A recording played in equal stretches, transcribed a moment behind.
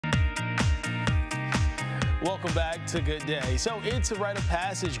Welcome back to Good Day. So it's a rite of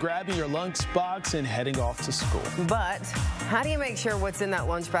passage, grabbing your lunchbox and heading off to school. But how do you make sure what's in that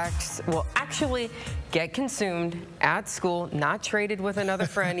lunchbox will actually get consumed at school, not traded with another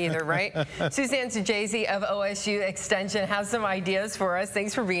friend either, right? Suzanne Saggese of OSU Extension has some ideas for us.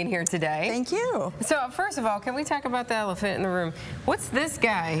 Thanks for being here today. Thank you. So first of all, can we talk about the elephant in the room? What's this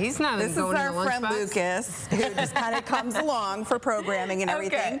guy? He's not going in the lunchbox. This is our friend Lucas, who just kind of comes along for programming and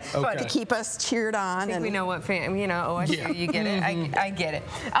everything to keep us cheered on. I think we know what fan, you know, OSU, you get it. I get it.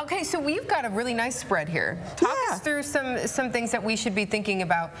 Okay, so we've got a really nice spread here. Talk us through some things that we should be thinking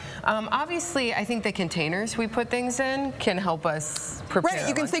about. Obviously, I think the containers we put things in can help us prepare. Right,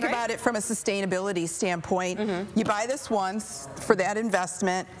 you can think about it from a sustainability standpoint. You buy this once for that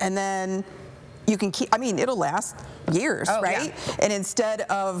investment, and then you can keep, I mean, it'll last years, right? And instead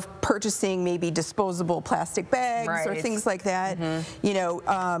of purchasing maybe disposable plastic bags or things like that, you know,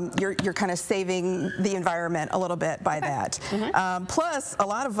 you're kind of saving the environment a little bit by that. Plus, a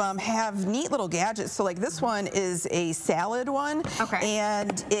lot of them have neat little gadgets. So like this one is a salad one,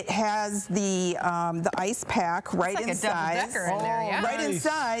 and it has the ice pack right inside. Like a double-decker in there, right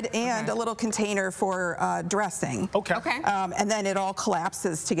inside, and a little container for dressing. And then it all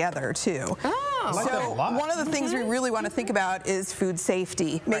collapses together too. So one of the things we really want to think about is food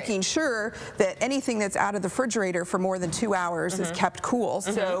safety, making sure that anything that's out of the refrigerator for more than 2 hours is kept cool.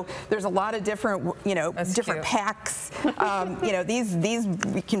 So there's a lot of different, you know, different packs. You know, these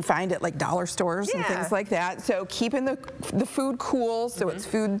we can find at like dollar stores and things like that. So keeping the food cool, so it's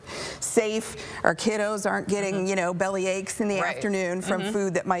food safe. Our kiddos aren't getting, you know, belly aches in the afternoon from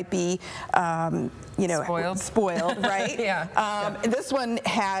food that might be, you know, spoiled, right? This one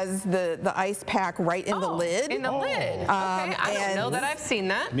has the ice pack right in the lid. In the lid. I don't know that I've seen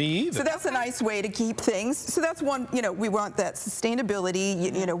that. Me either. So that's a nice way to keep things. So that's one, you know, we want that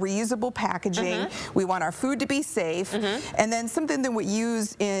sustainability, you know, reusable packaging. We want our food to be safe. And then something that we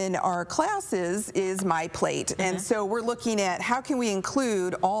use in our classes is My Plate. And so we're looking at how can we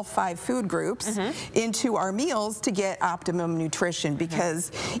include all 5 food groups into our meals to get optimum nutrition,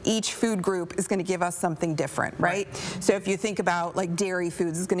 because each food group is going to give us something different, right? So if you think about like dairy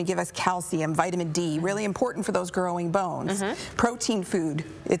foods, it's going to give us calcium, vitamin D, really important for those growing bones. Protein food,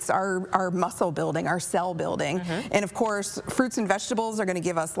 it's our muscle building, our cell building. And of course, fruits and vegetables are going to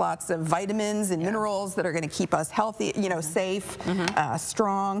give us lots of vitamins and minerals that are going to keep us healthy, you know, safe,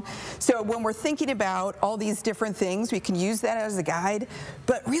 strong. So when we're thinking about all these different things, we can use that as a guide,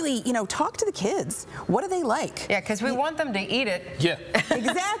 but really, you know, talk to the kids. What do they like? Yeah, because we want them to eat it. Yeah.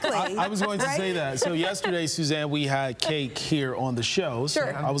 Exactly. I was going to say that. So yesterday, Suzanne, we had cake here on the show. So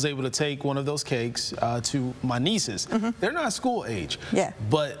I was able to take one of those cakes to my nieces. They're not school age,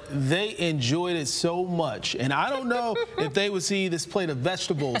 but they enjoyed it so much. And I don't know if they would see this plate of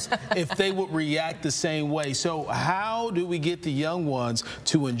vegetables, if they would react the same way. So how do we get the young ones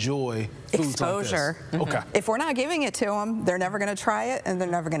to enjoy foods exposure? Like this? If we're not giving it to them, they're never going to try it, and they're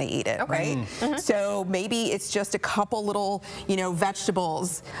never going to eat it, right? So maybe it's just a couple little, you know,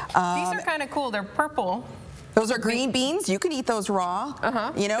 vegetables. These are kind of cool. They're purple. Those are green beans. You can eat those raw,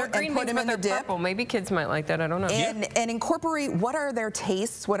 you know, and put them in the dip. Purple. Maybe kids might like that. I don't know. And incorporate what are their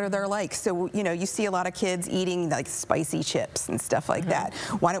tastes, what are their likes. So, you know, you see a lot of kids eating like spicy chips and stuff like that.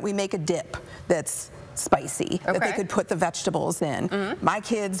 Why don't we make a dip that's spicy that they could put the vegetables in? My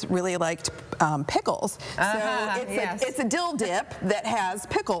kids really liked pickles. So it's a dill dip that has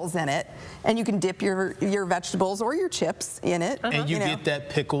pickles in it, and you can dip your vegetables or your chips in it. And you get that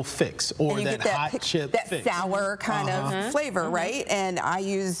pickle fix, or that hot chip fix. That sour kind of flavor, right? And I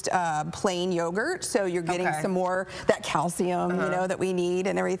used plain yogurt, so you're getting some more that calcium, you know, that we need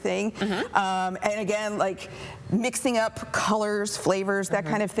and everything. And again, like mixing up colors, flavors, that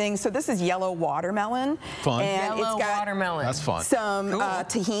kind of thing. So this is yellow watermelon. Fun. And yellow watermelon. That's fun. Some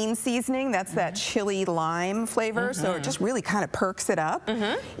tahini seasoning. That's that chili lime flavor. So it just really kind of perks it up.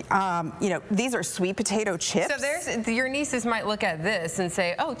 You know, these are sweet potato chips. So your nieces might look at this and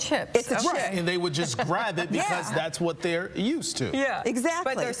say, "Oh, chips." It's a chip. And they would just grab it because that's what they're used to. Yeah,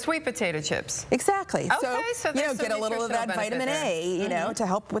 exactly. But they're sweet potato chips. Exactly. Okay, so you know, get a little of that vitamin A, you know, to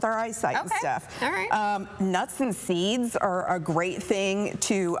help with our eyesight and stuff. All right. Nuts and seeds are a great thing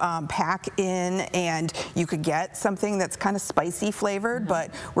to pack in, and you could get something that's kind of spicy flavored,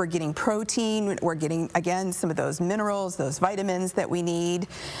 but we're getting protein, we're getting, again, some of those minerals, those vitamins that we need.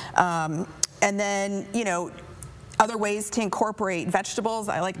 And then, you know, other ways to incorporate vegetables.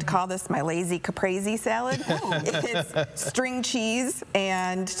 I like to call this my lazy caprese salad. It's string cheese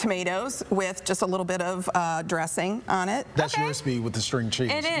and tomatoes with just a little bit of dressing on it. That's your recipe with the string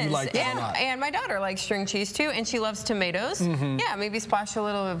cheese. It is. You like that a lot. And my daughter likes string cheese too, and she loves tomatoes. Yeah, maybe splash a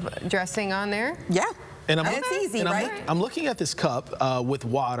little of dressing on there. Yeah. And it's easy, right? I'm looking at this cup with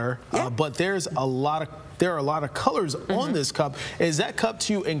water, but there are a lot of colors on this cup. Is that cup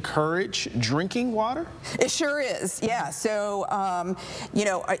to encourage drinking water? It sure is, yeah. So, you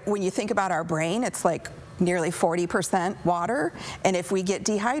know, when you think about our brain, it's like nearly 40% water. And if we get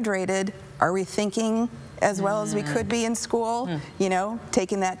dehydrated, are we thinking as well as we could be in school? You know,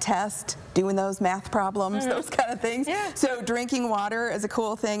 taking that test, doing those math problems, those kind of things. So drinking water is a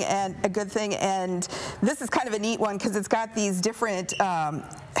cool thing and a good thing. And this is kind of a neat one because it's got these different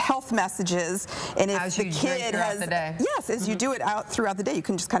health messages. And if the kid has, as you do it out throughout the day, you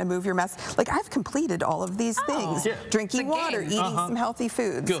can just kind of move your mess. Like I've completed all of these things: drinking water, eating some healthy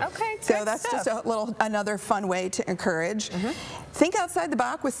foods. Good. Okay, so that's just another fun way to encourage. Think outside the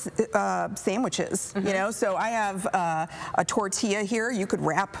box with sandwiches. You know, so I have a tortilla here. You could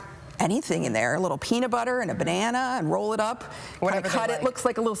wrap anything in there, a little peanut butter and a banana and roll it up, kind of cut it, looks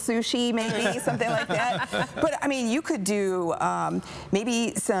like a little sushi maybe, something like that. But I mean, you could do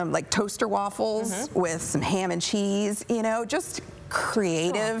maybe some like toaster waffles with some ham and cheese, you know, just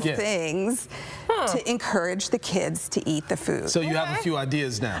creative things to encourage the kids to eat the food. So you have a few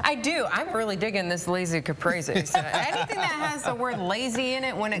ideas now. I do. I'm really digging this lazy caprese. So anything that has the word lazy in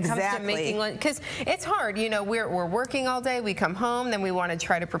it when it comes to making lunch, because it's hard. You know, we're working all day. We come home, then we want to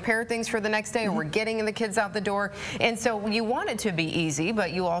try to prepare things for the next day, or we're getting the kids out the door. And so you want it to be easy,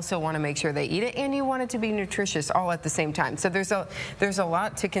 but you also want to make sure they eat it, and you want it to be nutritious all at the same time. So there's a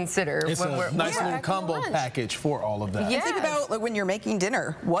lot to consider. It's a nice little combo package for all of that. And think about like, when you're making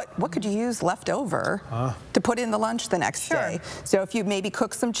dinner, what could you use left over to put in the lunch the next day? So if you maybe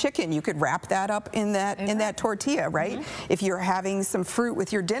cook some chicken, you could wrap that up in that tortilla, right? If you're having some fruit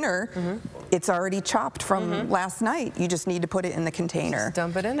with your dinner, it's already chopped from last night. You just need to put it in the container. Just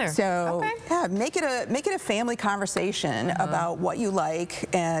dump it in there. So yeah, make it a family conversation about what you like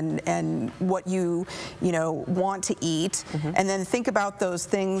and what you want to eat, and then think about those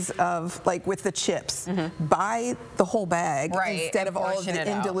things of like with the chips, buy the whole bag instead of all of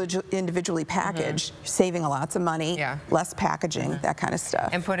the individually packaged, saving lots of money, less packaging, that kind of stuff.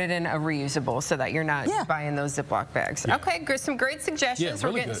 And put it in a reusable so that you're not buying those Ziploc bags. Okay, some great suggestions.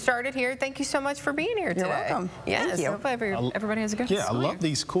 We're getting started here. Thank you so much for being here today. You're welcome. Yes, Thank you. Hopefully everybody has a good I love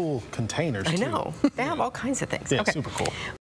these cool containers I too. know. They have all kinds of things. Yeah, super cool.